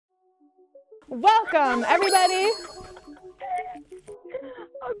Welcome, everybody.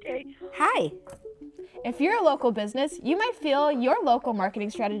 Okay. Hi. If you're a local business, you might feel your local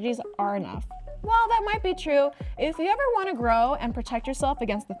marketing strategies are enough. While that might be true, if you ever want to grow and protect yourself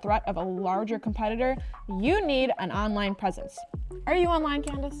against the threat of a larger competitor, you need an online presence. Are you online,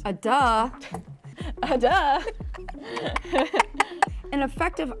 Candace? Duh. Duh. An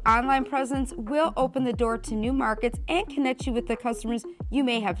effective online presence will open the door to new markets and connect you with the customers you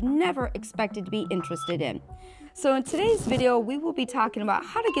may have never expected to be interested in. So in today's video, we will be talking about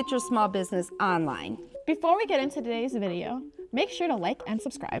how to get your small business online. Before we get into today's video, make sure to like and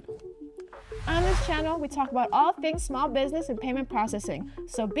subscribe. On this channel, we talk about all things small business and payment processing,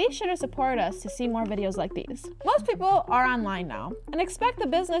 so be sure to support us to see more videos like these. Most people are online now and expect the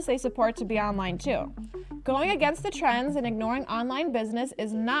business they support to be online too. Going against the trends and ignoring online business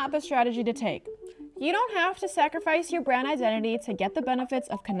is not the strategy to take. You don't have to sacrifice your brand identity to get the benefits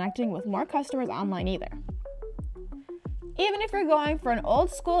of connecting with more customers online either. Even if you're going for an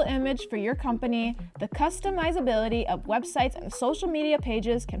old school image for your company, the customizability of websites and social media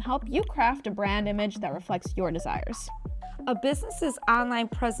pages can help you craft a brand image that reflects your desires. A business's online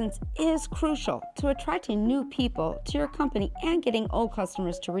presence is crucial to attracting new people to your company and getting old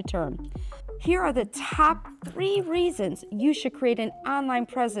customers to return. Here are the top 3 reasons you should create an online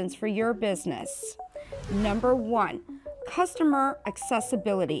presence for your business. Number 1, customer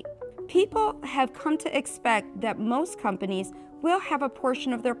accessibility. People have come to expect that most companies will have a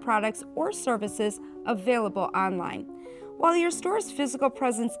portion of their products or services available online. While your store's physical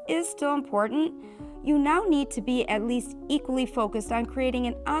presence is still important, you now need to be at least equally focused on creating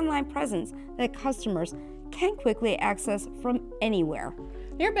an online presence that customers can quickly access from anywhere.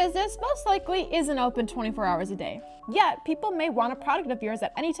 Your business most likely isn't open 24 hours a day, yet people may want a product of yours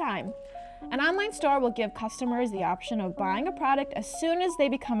at any time. An online store will give customers the option of buying a product as soon as they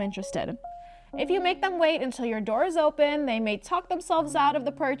become interested. If you make them wait until your door is open, they may talk themselves out of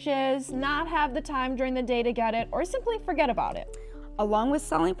the purchase, not have the time during the day to get it, or simply forget about it. Along with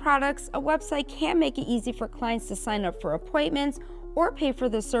selling products, a website can make it easy for clients to sign up for appointments or pay for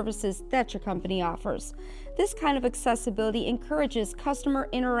the services that your company offers. This kind of accessibility encourages customer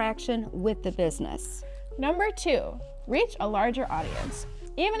interaction with the business. Number 2, reach a larger audience.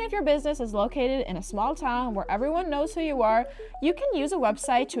 Even if your business is located in a small town where everyone knows who you are, you can use a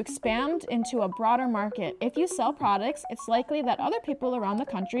website to expand into a broader market. If you sell products, it's likely that other people around the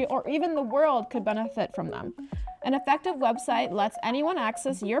country or even the world could benefit from them. An effective website lets anyone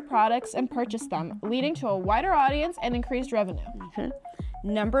access your products and purchase them, leading to a wider audience and increased revenue.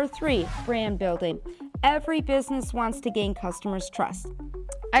 Number 3, brand building. Every business wants to gain customers' trust.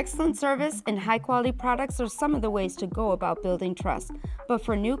 Excellent service and high-quality products are some of the ways to go about building trust. But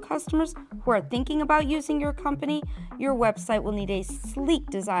for new customers who are thinking about using your company, your website will need a sleek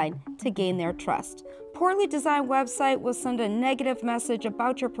design to gain their trust. Poorly designed website will send a negative message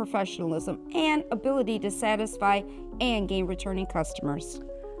about your professionalism and ability to satisfy and gain returning customers.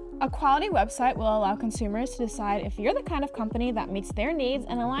 A quality website will allow consumers to decide if you're the kind of company that meets their needs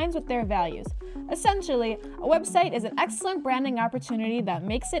and aligns with their values. Essentially, a website is an excellent branding opportunity that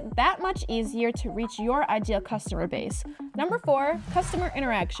makes it that much easier to reach your ideal customer base. Number 4, customer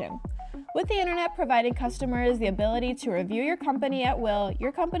interaction. With the internet providing customers the ability to review your company at will,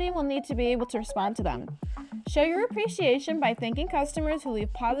 your company will need to be able to respond to them. Show your appreciation by thanking customers who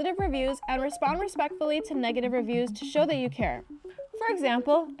leave positive reviews and respond respectfully to negative reviews to show that you care. For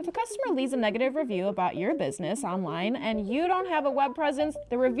example, if a customer leaves a negative review about your business online and you don't have a web presence,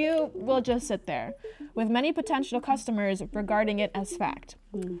 the review will just sit there, with many potential customers regarding it as fact.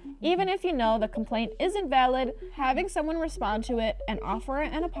 Even if you know the complaint isn't valid, having someone respond to it and offer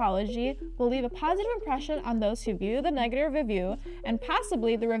an apology will leave a positive impression on those who view the negative review and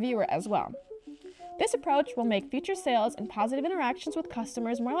possibly the reviewer as well. This approach will make future sales and positive interactions with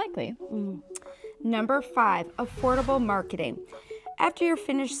customers more likely. Number 5, affordable marketing. After you're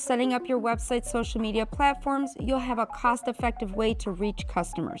finished setting up your website social media platforms, you'll have a cost-effective way to reach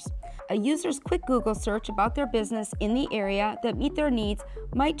customers. A user's quick Google search about their business in the area that meet their needs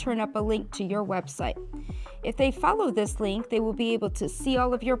might turn up a link to your website. If they follow this link, they will be able to see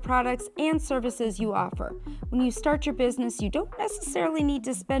all of your products and services you offer. When you start your business, you don't necessarily need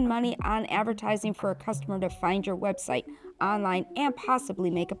to spend money on advertising for a customer to find your website online and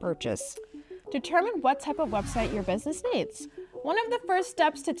possibly make a purchase. Determine what type of website your business needs. One of the first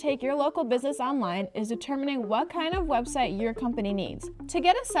steps to take your local business online is determining what kind of website your company needs. To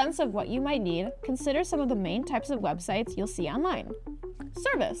get a sense of what you might need, consider some of the main types of websites you'll see online.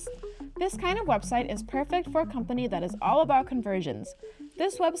 Service. This kind of website is perfect for a company that is all about conversions.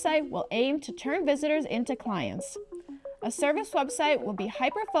 This website will aim to turn visitors into clients. A service website will be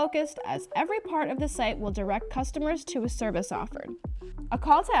hyper-focused as every part of the site will direct customers to a service offered. A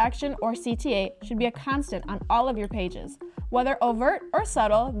call to action, or CTA, should be a constant on all of your pages. Whether overt or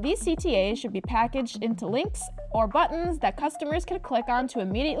subtle, these CTAs should be packaged into links or buttons that customers can click on to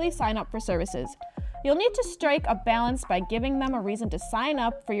immediately sign up for services. You'll need to strike a balance by giving them a reason to sign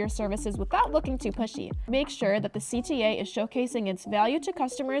up for your services without looking too pushy. Make sure that the CTA is showcasing its value to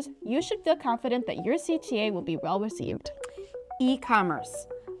customers. You should feel confident that your CTA will be well received. E-commerce.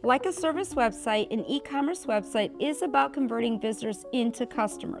 Like a service website, an e-commerce website is about converting visitors into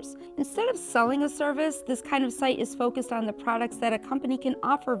customers. Instead of selling a service, this kind of site is focused on the products that a company can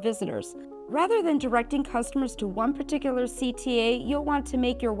offer visitors. Rather than directing customers to one particular CTA, you'll want to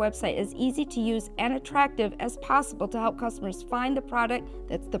make your website as easy to use and attractive as possible to help customers find the product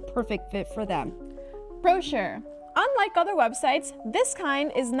that's the perfect fit for them. Brochure. Unlike other websites, this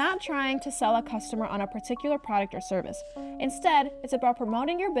kind is not trying to sell a customer on a particular product or service. Instead, it's about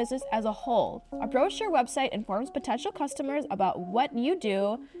promoting your business as a whole. A brochure website informs potential customers about what you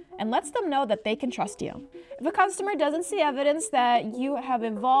do and lets them know that they can trust you. If a customer doesn't see evidence that you have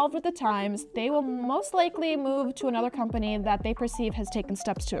evolved with the times, they will most likely move to another company that they perceive has taken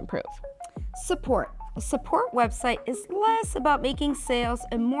steps to improve. Support. A support website is less about making sales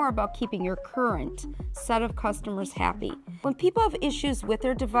and more about keeping your current set of customers happy. When people have issues with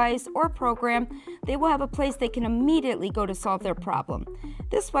their device or program, they will have a place they can immediately go to solve their problem.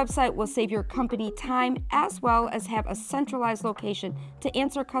 This website will save your company time as well as have a centralized location to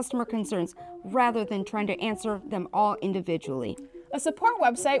answer customer concerns rather than trying to answer them all individually. A support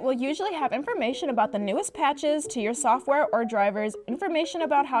website will usually have information about the newest patches to your software or drivers, information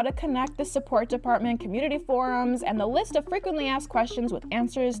about how to connect the support department, community forums, and the list of frequently asked questions with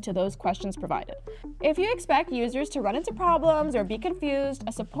answers to those questions provided. If you expect users to run into problems or be confused,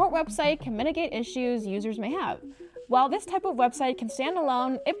 a support website can mitigate issues users may have. While this type of website can stand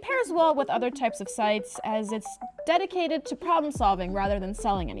alone, it pairs well with other types of sites as it's dedicated to problem solving rather than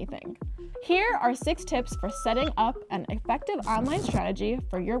selling anything. Here are 6 tips for setting up an effective online strategy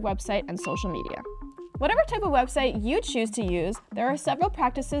for your website and social media. Whatever type of website you choose to use, there are several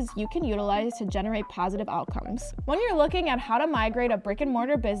practices you can utilize to generate positive outcomes. When you're looking at how to migrate a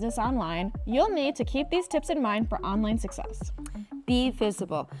brick-and-mortar business online, you'll need to keep these tips in mind for online success. Be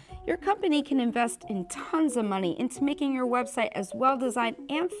visible. Your company can invest in tons of money into making your website as well designed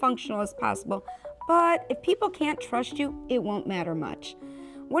and functional as possible, but if people can't trust you, it won't matter much.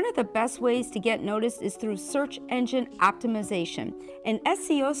 One of the best ways to get noticed is through search engine optimization. An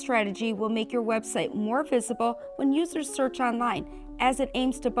SEO strategy will make your website more visible when users search online, as it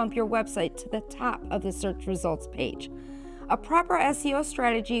aims to bump your website to the top of the search results page. A proper SEO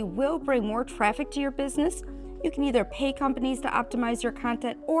strategy will bring more traffic to your business. You can either pay companies to optimize your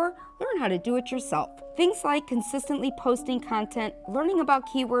content or learn how to do it yourself. Things like consistently posting content, learning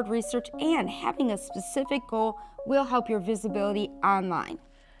about keyword research, and having a specific goal will help your visibility online.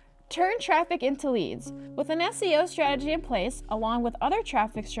 Turn traffic into leads. With an SEO strategy in place, along with other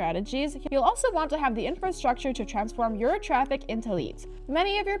traffic strategies, you'll also want to have the infrastructure to transform your traffic into leads.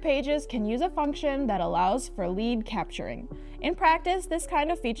 Many of your pages can use a function that allows for lead capturing. In practice, this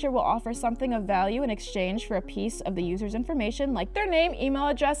kind of feature will offer something of value in exchange for a piece of the user's information, like their name, email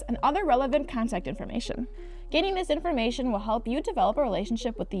address, and other relevant contact information. Gaining this information will help you develop a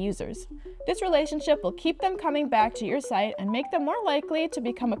relationship with the users. This relationship will keep them coming back to your site and make them more likely to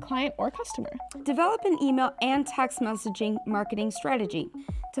become a client or customer. Develop an email and text messaging marketing strategy.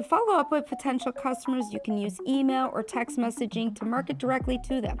 To follow up with potential customers, you can use email or text messaging to market directly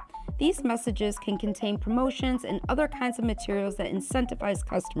to them. These messages can contain promotions and other kinds of materials that incentivize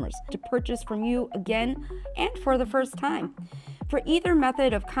customers to purchase from you again and for the first time. For either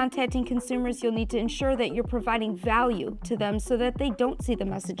method of contacting consumers, you'll need to ensure that you're providing value to them so that they don't see the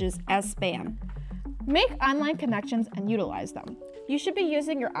messages as spam. Make online connections and utilize them. You should be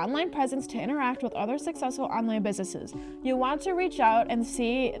using your online presence to interact with other successful online businesses. You want to reach out and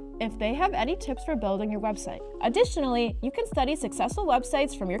see if they have any tips for building your website. Additionally, you can study successful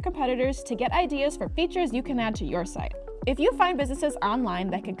websites from your competitors to get ideas for features you can add to your site. If you find businesses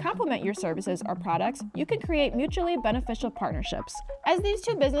online that can complement your services or products, you can create mutually beneficial partnerships. As these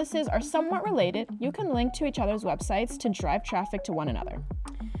two businesses are somewhat related, you can link to each other's websites to drive traffic to one another.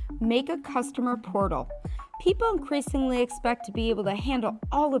 Make a customer portal. People increasingly expect to be able to handle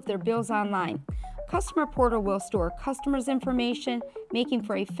all of their bills online. Customer Portal will store customers' information, making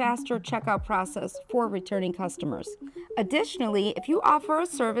for a faster checkout process for returning customers. Additionally, if you offer a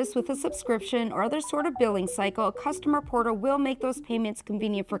service with a subscription or other sort of billing cycle, a Customer Portal will make those payments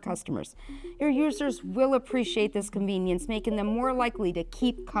convenient for customers. Your users will appreciate this convenience, making them more likely to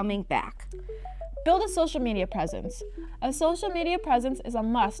keep coming back. Build a social media presence. A social media presence is a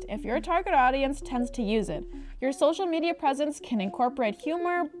must if your target audience tends to use it. Your social media presence can incorporate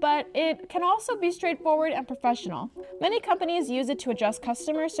humor, but it can also be straightforward and professional. Many companies use it to address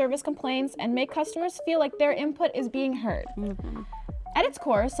customer service complaints and make customers feel like their input is being heard. At its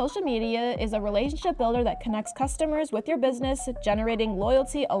core, social media is a relationship builder that connects customers with your business, generating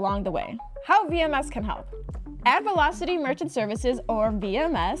loyalty along the way. How VMS can help. At Velocity Merchant Services, or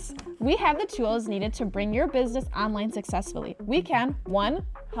VMS, we have the tools needed to bring your business online successfully. We can, 1,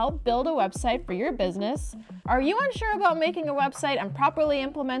 help build a website for your business. Are you unsure about making a website and properly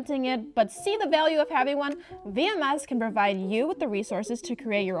implementing it, but see the value of having one? VMS can provide you with the resources to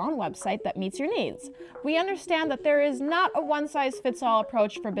create your own website that meets your needs. We understand that there is not a one-size-fits-all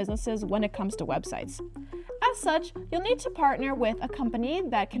approach for businesses when it comes to websites. As such, you'll need to partner with a company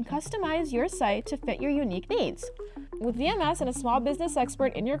that can customize your site to fit your unique needs. With VMS and a small business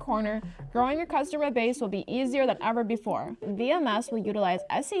expert in your corner, growing your customer base will be easier than ever before. VMS will utilize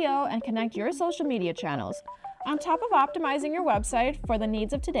SEO and connect your social media channels. On top of optimizing your website for the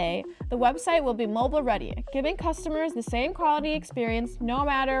needs of today, the website will be mobile ready, giving customers the same quality experience no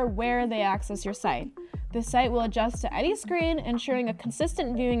matter where they access your site. The site will adjust to any screen, ensuring a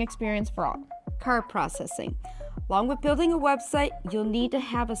consistent viewing experience for all. Card processing. Along with building a website, you'll need to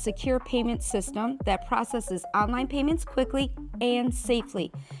have a secure payment system that processes online payments quickly and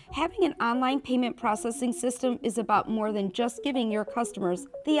safely. Having an online payment processing system is about more than just giving your customers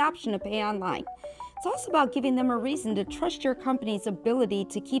the option to pay online. It's also about giving them a reason to trust your company's ability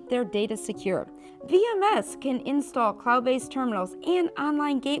to keep their data secure. VMS can install cloud-based terminals and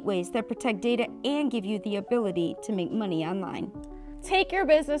online gateways that protect data and give you the ability to make money online. Take your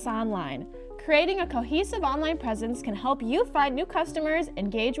business online. Creating a cohesive online presence can help you find new customers,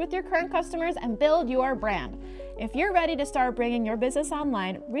 engage with your current customers, and build your brand. If you're ready to start bringing your business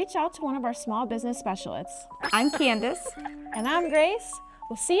online, reach out to one of our small business specialists. I'm Candace. And I'm Grace.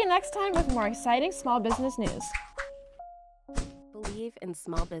 We'll see you next time with more exciting small business news. Believe in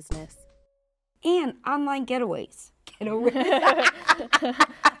small business. And online getaways. An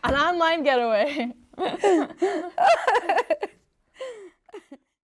online getaway.